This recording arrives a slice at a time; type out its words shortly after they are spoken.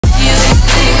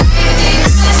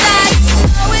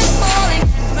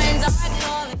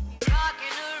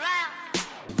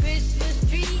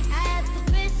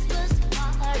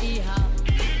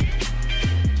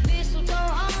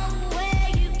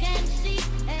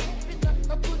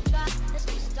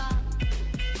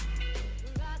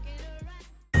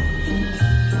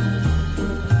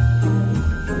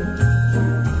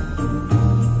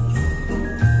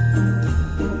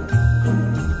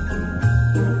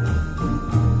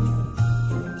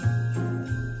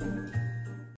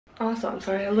Also, I'm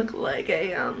sorry, I look like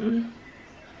a, I don't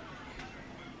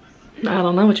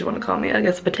know what you want to call me. I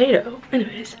guess a potato.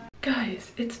 Anyways.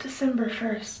 Guys, it's December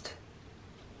 1st.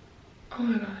 Oh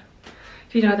my god.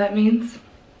 Do you know what that means?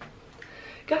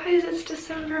 Guys, it's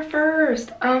December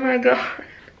 1st. Oh my god.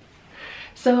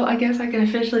 So I guess I can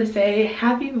officially say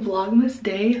happy Vlogmas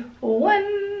Day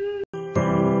 1.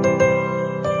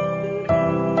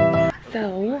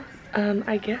 So,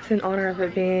 I guess in honor of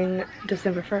it being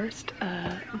December 1st,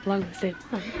 Vlogmas Day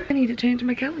 1, I need to change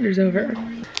my calendars over.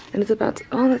 And it's about to,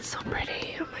 oh, that's so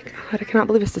pretty. Oh my god, I cannot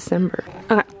believe it's December.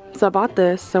 Okay, so I bought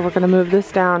this, so we're gonna move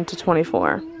this down to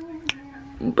 24.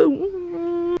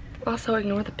 Boom. Also,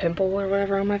 ignore the pimple or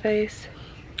whatever on my face.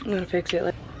 I'm gonna fix it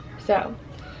later. So,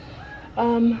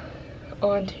 on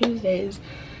Tuesdays,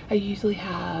 I usually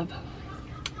have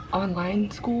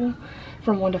online school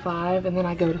from 1 to 5, and then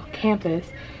I go to campus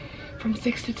from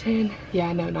 6 to 10. Yeah,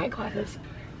 I know, night classes.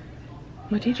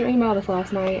 My teacher emailed us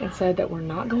last night and said that we're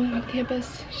not going on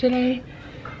campus today.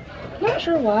 Not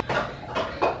sure why.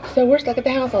 So we're stuck at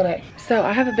the house all day. So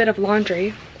I have a bit of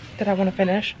laundry that I want to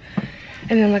finish.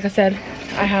 And then, like I said,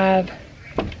 I have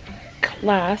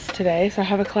class today. So I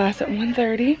have a class at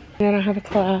 1:30. And then I have a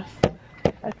class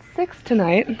at 6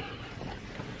 tonight.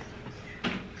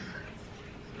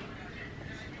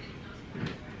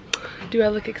 Do I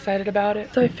look excited about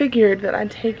it? So I figured that I'd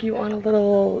take you on a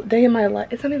little day in my life.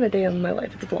 It's not even a day in my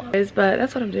life, it's a vlog. But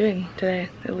that's what I'm doing today,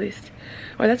 at least.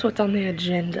 Or that's what's on the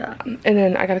agenda. And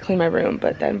then I gotta clean my room,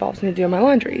 but that involves me doing my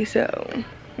laundry, so.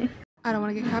 I don't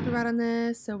wanna get copyright on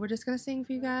this, so we're just gonna sing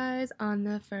for you guys. On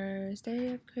the first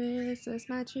day of Christmas,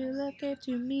 my true love gave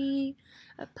to me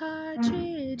a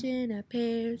partridge in a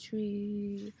pear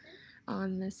tree.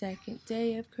 On the second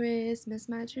day of Christmas,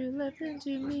 my true love lent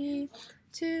to me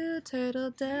 2 turtle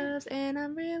doves, and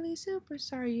I'm really super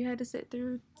sorry you had to sit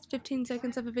through 15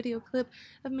 seconds of a video clip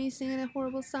of me singing a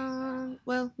horrible song.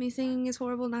 Well, me singing is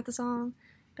horrible, not the song.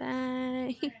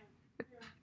 Bye.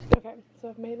 Okay, so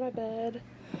I've made my bed,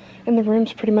 and the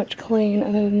room's pretty much clean,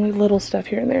 other than the little stuff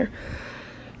here and there.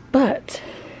 But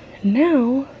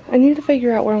now I need to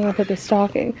figure out where I'm gonna put this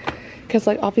stocking, because,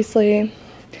 like, obviously,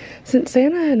 since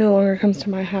Santa no longer comes to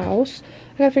my house,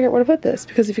 I gotta figure out where to put this,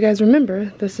 because if you guys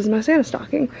remember, this is my Santa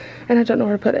stocking and I don't know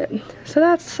where to put it. So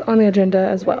that's on the agenda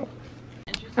as well.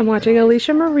 I'm watching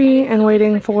Alicia Marie and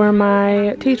waiting for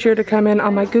my teacher to come in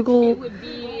on my Google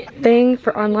thing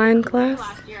for online class.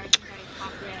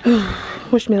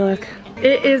 Wish me luck.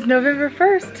 It is November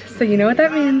 1st, so you know what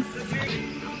that means.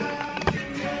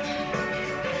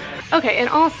 Okay, in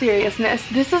all seriousness,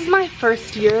 this is my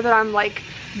first year that I'm like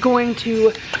going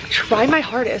to try my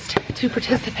hardest to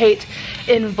participate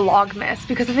in Vlogmas,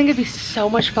 because I think it'd be so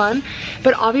much fun.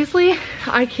 But obviously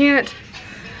I can't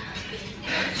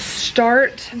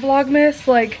start Vlogmas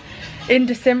like in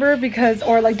December, because,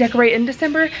 or like decorate in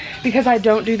December, because I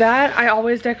don't do that. I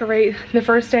always decorate the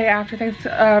first day after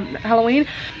Halloween,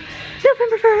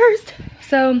 November 1st.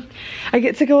 So I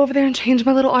get to go over there and change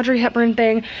my little Audrey Hepburn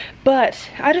thing. But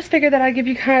I just figured that I'd give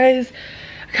you guys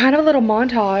kind of a little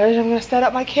montage. I'm gonna set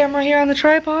up my camera here on the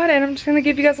tripod, and I'm just gonna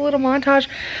give you guys a little montage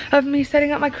of me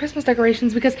setting up my Christmas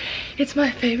decorations, because it's my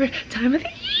favorite time of the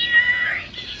year.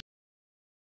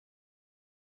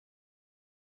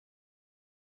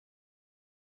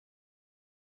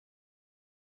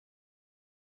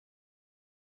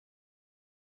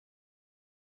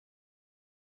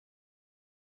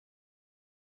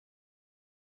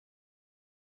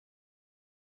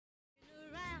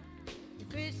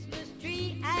 Christmas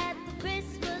tree at the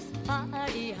Christmas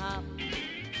party hop.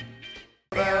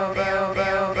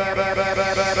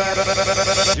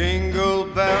 Jingle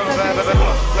bells.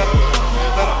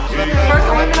 First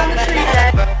ornament on the tree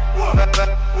today.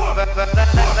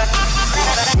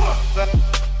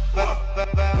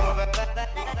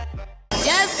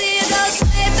 Just see those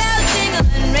sleigh bells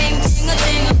jingling, ring, tingle,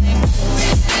 tingling.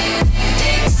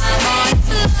 Come on, it's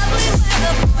lovely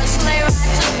weather for a sleigh ride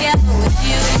together with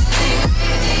you.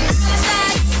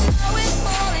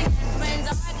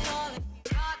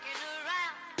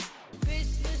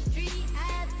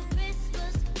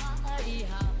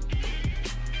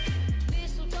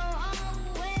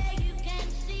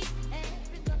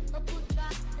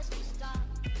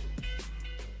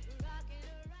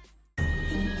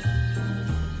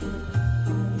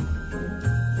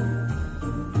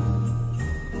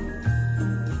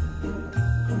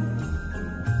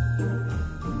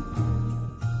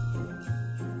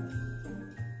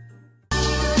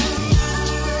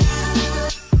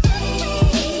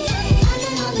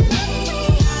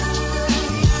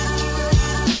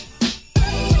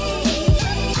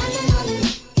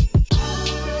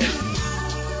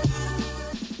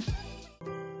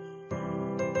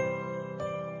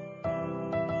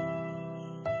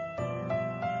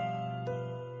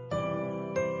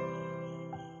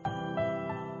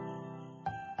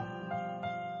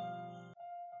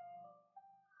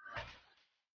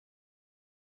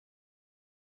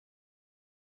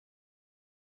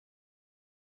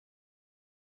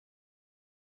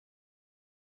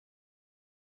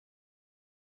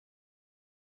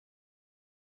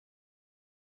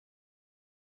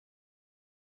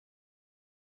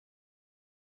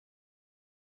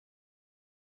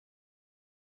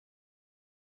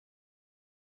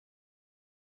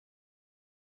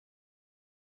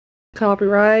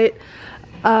 copyright.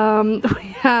 We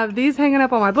have these hanging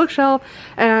up on my bookshelf,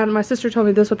 and my sister told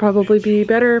me this would probably be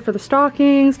better for the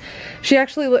stockings. She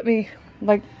actually let me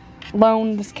like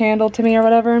loan this candle to me or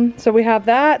whatever. So we have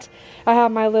that. I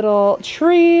have my little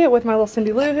tree with my little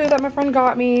Cindy Lou Who that my friend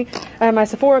got me. I have my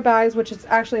Sephora bags, which is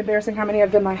actually embarrassing how many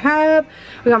of them I have.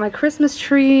 We got my Christmas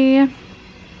tree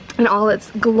and all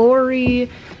its glory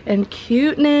and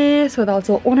cuteness with all its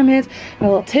little ornaments and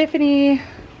a little Tiffany.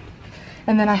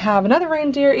 And then I have another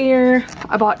reindeer ear.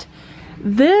 I bought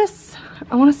this,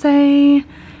 I want to say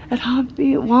at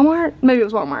Walmart? Maybe it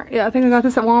was Walmart. Yeah, I think I got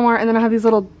this at Walmart. And then I have these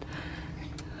little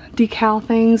decal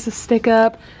things to stick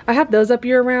up. I have those up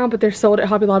year round, but they're sold at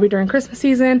Hobby Lobby during Christmas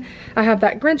season. I have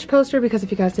that Grinch poster because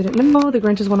if you guys didn't know, the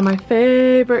Grinch is one of my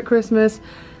favorite Christmas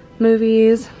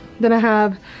movies. Then I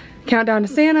have Countdown to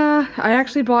Santa. I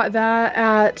actually bought that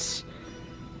at,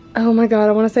 oh my god,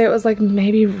 I want to say it was like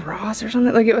maybe Ross or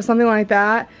something. Like it was something like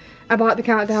that. I bought the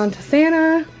Countdown to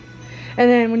Santa. And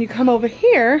then when you come over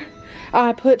here,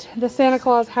 I put the Santa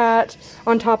Claus hat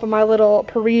on top of my little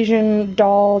Parisian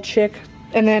doll chick.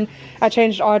 And then I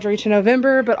changed Audrey to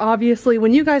November, but obviously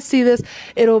when you guys see this,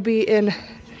 it'll be in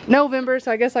November,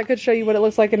 so I guess I could show you what it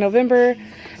looks like in November.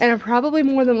 And I'm probably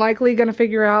more than likely gonna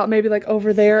figure out maybe like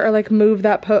over there or like move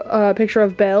that picture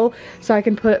of Belle so I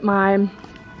can put my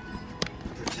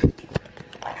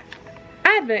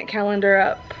advent calendar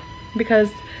up, because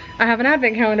I have an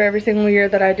advent calendar every single year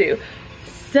that I do.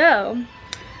 So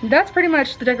that's pretty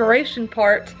much the decoration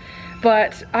part,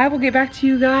 but I will get back to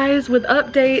you guys with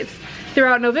updates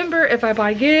throughout November if I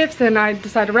buy gifts and I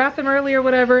decide to wrap them early or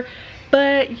whatever.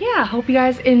 But yeah, hope you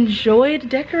guys enjoyed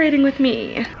decorating with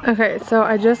me. Okay, so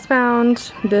I just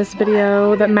found this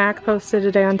video that Mac posted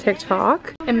today on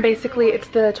TikTok. And basically it's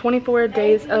the 24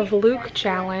 Days of Luke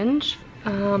challenge.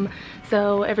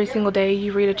 So every single day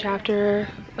you read a chapter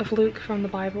of Luke from the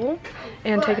Bible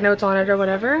and take notes on it or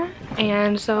whatever.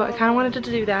 And so I kind of wanted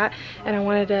to do that, and I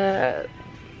wanted to,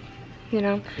 you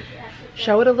know,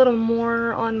 show it a little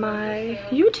more on my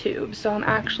YouTube. So I'm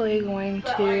actually going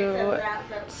to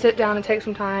sit down and take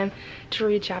some time to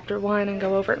read chapter 1 and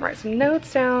go over it and write some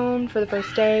notes down for the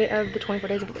first day of the 24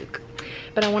 Days of Luke.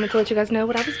 But I wanted to let you guys know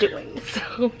what I was doing,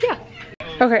 so yeah.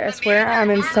 Okay, I swear I'm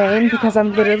insane because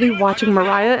I'm literally watching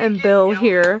Mariah and Bill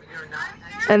here.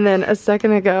 And then a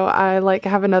second ago, I like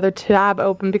have another tab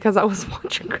open because I was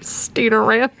watching Christina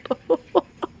Randall.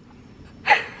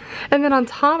 And then on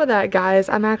top of that, guys,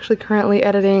 I'm actually currently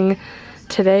editing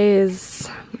today's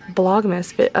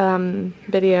vlogmas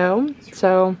video.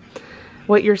 So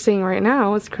what you're seeing right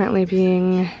now is currently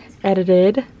being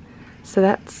edited. So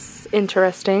that's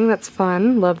interesting. That's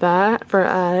fun. Love that for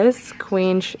us.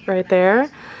 Queen right there.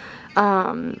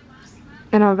 And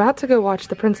I'm about to go watch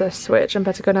The Princess Switch. I'm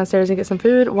about to go downstairs and get some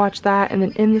food, watch that, and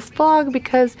then end this vlog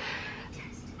because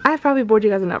I've probably bored you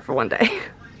guys enough for one day.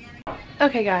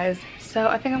 Okay, guys. So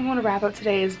I think I'm going to wrap up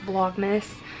today's vlogmas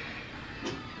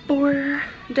for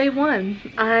day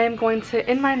 1. I'm going to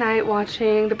end my night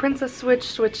watching The Princess Switch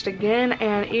switched again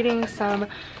and eating some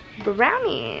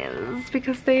brownies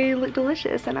because they look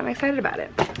delicious and I'm excited about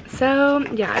it. So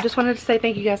yeah, I just wanted to say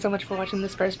thank you guys so much for watching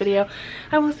this first video.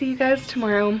 I will see you guys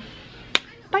tomorrow.